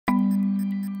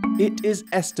It is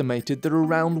estimated that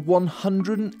around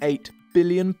 108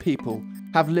 billion people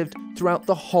have lived throughout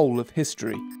the whole of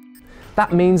history.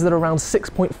 That means that around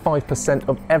 6.5%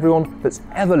 of everyone that's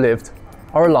ever lived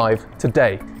are alive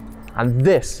today. And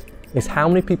this is how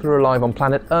many people are alive on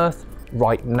planet Earth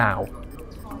right now.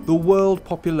 The World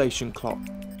Population Clock.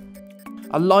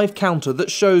 A live counter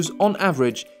that shows, on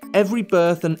average, every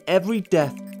birth and every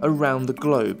death around the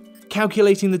globe,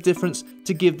 calculating the difference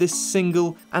to give this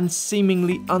single and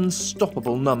seemingly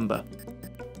unstoppable number.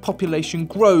 Population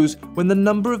grows when the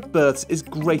number of births is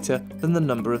greater than the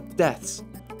number of deaths.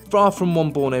 Far from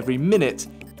one born every minute,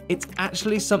 it's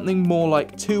actually something more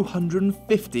like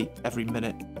 250 every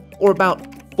minute, or about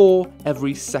 4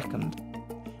 every second.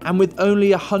 And with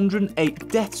only 108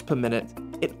 deaths per minute,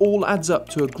 it all adds up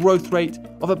to a growth rate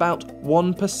of about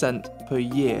 1% per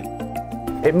year.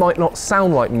 It might not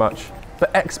sound like much, but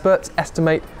experts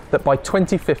estimate that by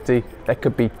 2050 there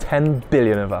could be 10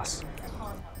 billion of us.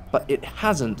 But it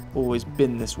hasn't always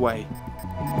been this way.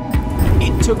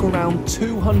 It took around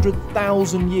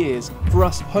 200,000 years for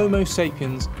us Homo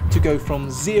sapiens to go from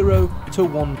 0 to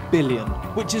 1 billion,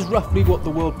 which is roughly what the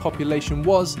world population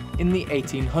was in the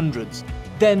 1800s.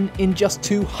 Then, in just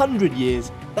 200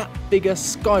 years, that figure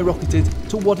skyrocketed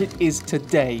to what it is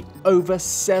today, over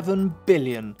 7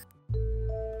 billion.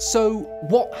 So,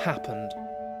 what happened?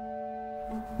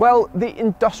 Well, the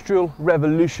Industrial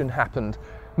Revolution happened.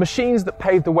 Machines that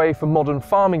paved the way for modern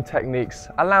farming techniques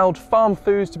allowed farm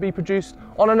foods to be produced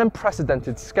on an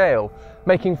unprecedented scale,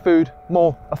 making food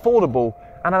more affordable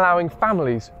and allowing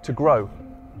families to grow.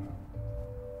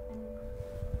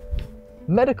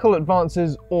 Medical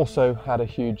advances also had a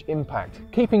huge impact,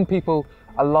 keeping people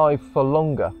alive for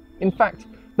longer. In fact,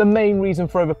 the main reason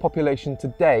for overpopulation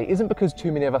today isn't because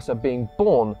too many of us are being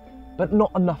born, but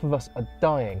not enough of us are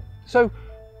dying. So,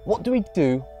 what do we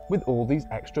do with all these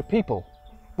extra people?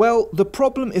 Well, the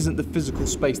problem isn't the physical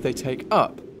space they take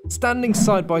up. Standing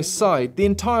side by side, the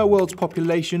entire world's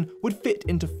population would fit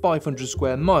into 500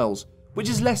 square miles, which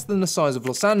is less than the size of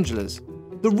Los Angeles.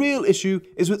 The real issue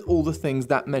is with all the things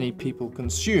that many people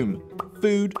consume: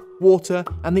 food, water,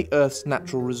 and the Earth's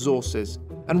natural resources.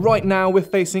 And right now we're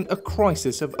facing a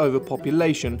crisis of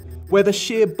overpopulation, where the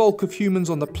sheer bulk of humans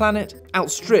on the planet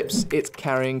outstrips its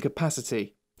carrying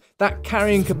capacity. That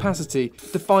carrying capacity,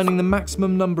 defining the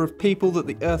maximum number of people that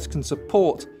the Earth can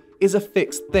support, is a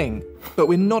fixed thing, but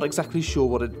we're not exactly sure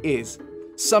what it is.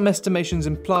 Some estimations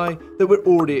imply that we're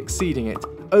already exceeding it,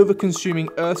 over-consuming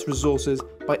Earth's resources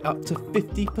by up to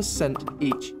 50%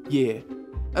 each year.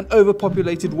 An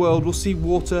overpopulated world will see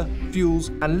water, fuels,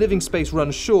 and living space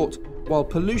run short, while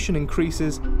pollution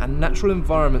increases and natural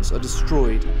environments are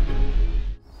destroyed.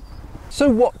 So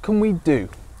what can we do?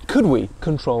 Could we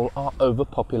control our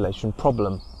overpopulation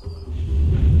problem?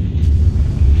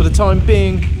 For the time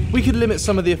being, we could limit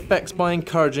some of the effects by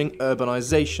encouraging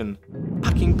urbanisation.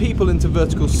 Packing people into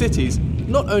vertical cities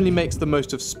not only makes the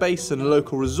most of space and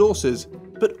local resources,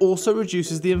 but also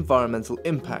reduces the environmental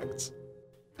impacts.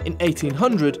 In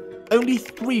 1800, only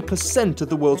 3% of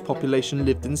the world's population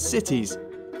lived in cities.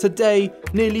 Today,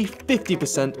 nearly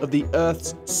 50% of the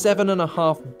Earth's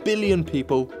 7.5 billion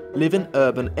people live in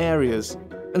urban areas.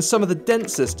 And some of the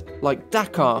densest, like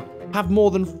Dakar, have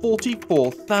more than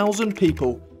 44,000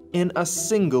 people in a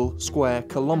single square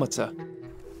kilometre.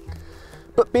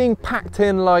 But being packed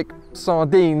in like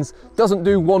sardines doesn't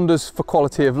do wonders for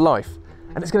quality of life,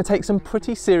 and it's going to take some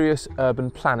pretty serious urban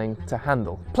planning to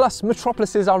handle. Plus,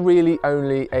 metropolises are really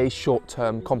only a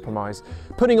short-term compromise,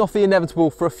 putting off the inevitable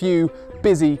for a few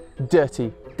busy,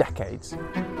 dirty decades.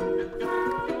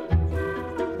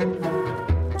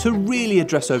 To really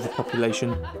address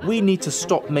overpopulation, we need to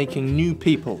stop making new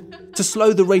people, to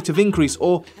slow the rate of increase,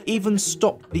 or even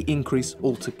stop the increase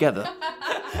altogether.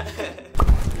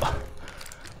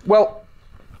 Well,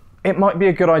 it might be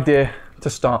a good idea to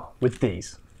start with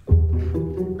these.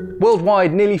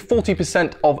 Worldwide, nearly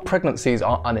 40% of pregnancies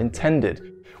are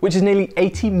unintended, which is nearly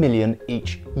 80 million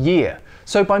each year.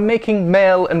 So by making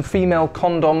male and female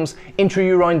condoms,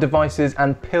 intrauterine devices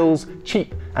and pills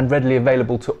cheap and readily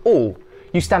available to all,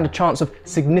 you stand a chance of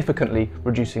significantly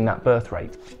reducing that birth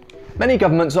rate. Many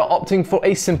governments are opting for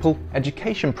a simple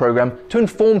education program to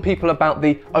inform people about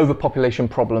the overpopulation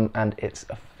problem and its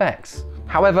effects.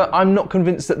 However, I'm not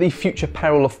convinced that the future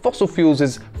peril of fossil fuels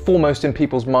is foremost in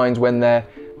people's minds when they're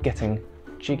getting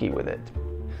jiggy with it.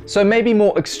 So maybe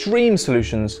more extreme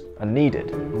solutions are needed.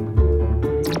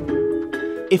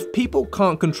 If people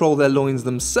can't control their loins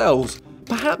themselves,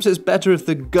 perhaps it's better if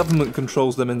the government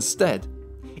controls them instead.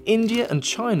 India and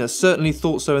China certainly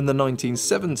thought so in the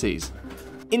 1970s.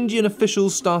 Indian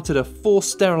officials started a forced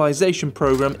sterilisation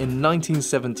program in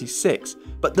 1976,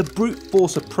 but the brute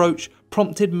force approach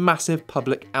prompted massive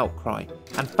public outcry,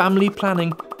 and family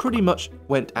planning pretty much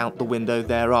went out the window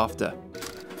thereafter.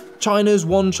 China's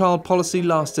one-child policy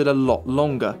lasted a lot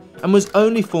longer and was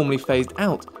only formally phased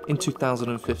out in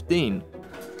 2015.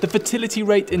 The fertility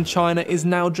rate in China is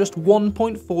now just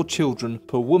 1.4 children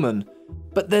per woman,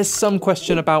 but there's some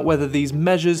question about whether these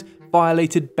measures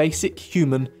violated basic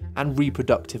human and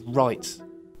reproductive rights.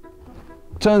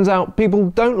 Turns out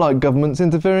people don't like governments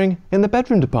interfering in the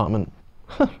bedroom department.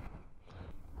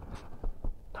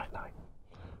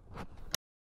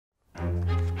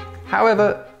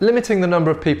 However, limiting the number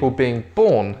of people being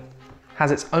born has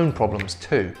its own problems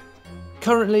too.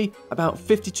 Currently, about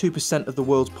 52% of the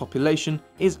world's population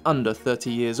is under 30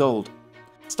 years old.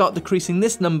 Start decreasing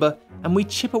this number and we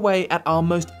chip away at our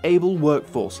most able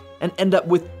workforce and end up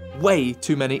with way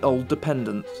too many old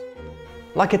dependents.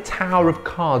 Like a tower of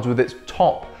cards with its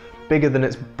top bigger than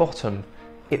its bottom,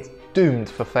 it's doomed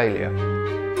for failure.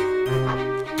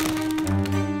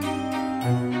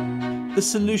 The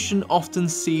solution often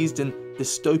seized in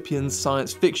dystopian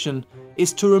science fiction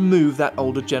is to remove that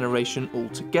older generation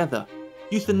altogether.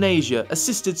 Euthanasia,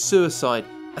 assisted suicide,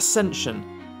 ascension.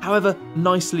 However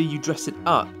nicely you dress it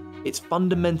up, it's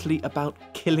fundamentally about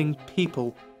killing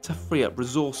people to free up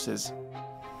resources.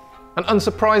 And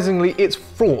unsurprisingly, it's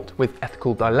fraught with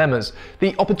ethical dilemmas.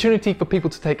 The opportunity for people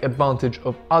to take advantage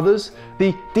of others,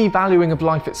 the devaluing of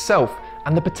life itself,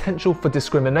 and the potential for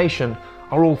discrimination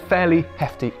are all fairly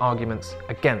hefty arguments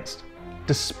against.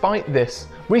 Despite this,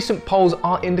 recent polls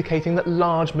are indicating that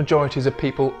large majorities of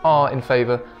people are in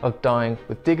favour of dying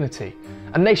with dignity.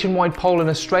 A nationwide poll in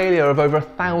Australia of over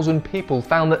 1,000 people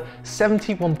found that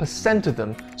 71% of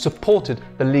them supported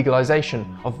the legalisation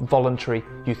of voluntary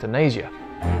euthanasia.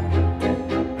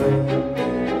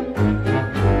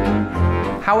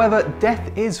 However,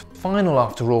 death is final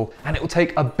after all, and it will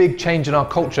take a big change in our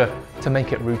culture to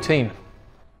make it routine.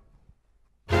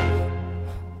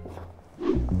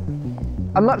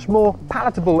 A much more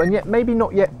palatable and yet maybe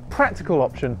not yet practical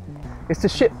option is to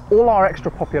ship all our extra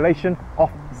population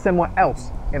off somewhere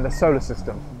else in the solar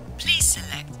system. Please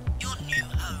select your new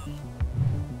home.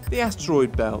 The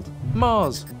asteroid belt,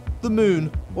 Mars, the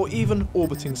Moon, or even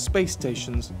orbiting space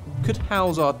stations could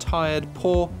house our tired,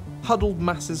 poor, huddled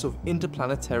masses of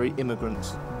interplanetary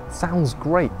immigrants. Sounds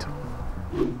great.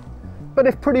 But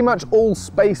if pretty much all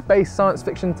space-based science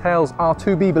fiction tales are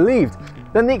to be believed,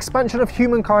 then the expansion of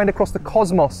humankind across the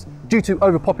cosmos due to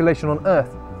overpopulation on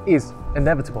Earth is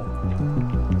inevitable.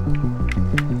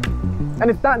 And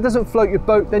if that doesn't float your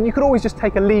boat, then you could always just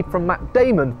take a lead from Matt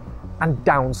Damon and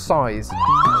downsize.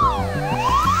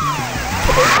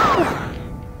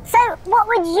 So what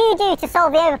would you do to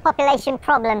solve the overpopulation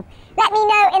problem? Let me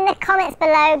know in the comments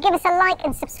below, give us a like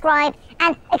and subscribe,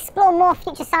 and explore more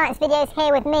future science videos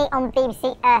here with me on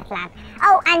BBC Earth Lab.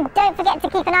 Oh, and don't forget to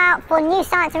keep an eye out for new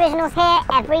science originals here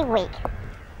every week.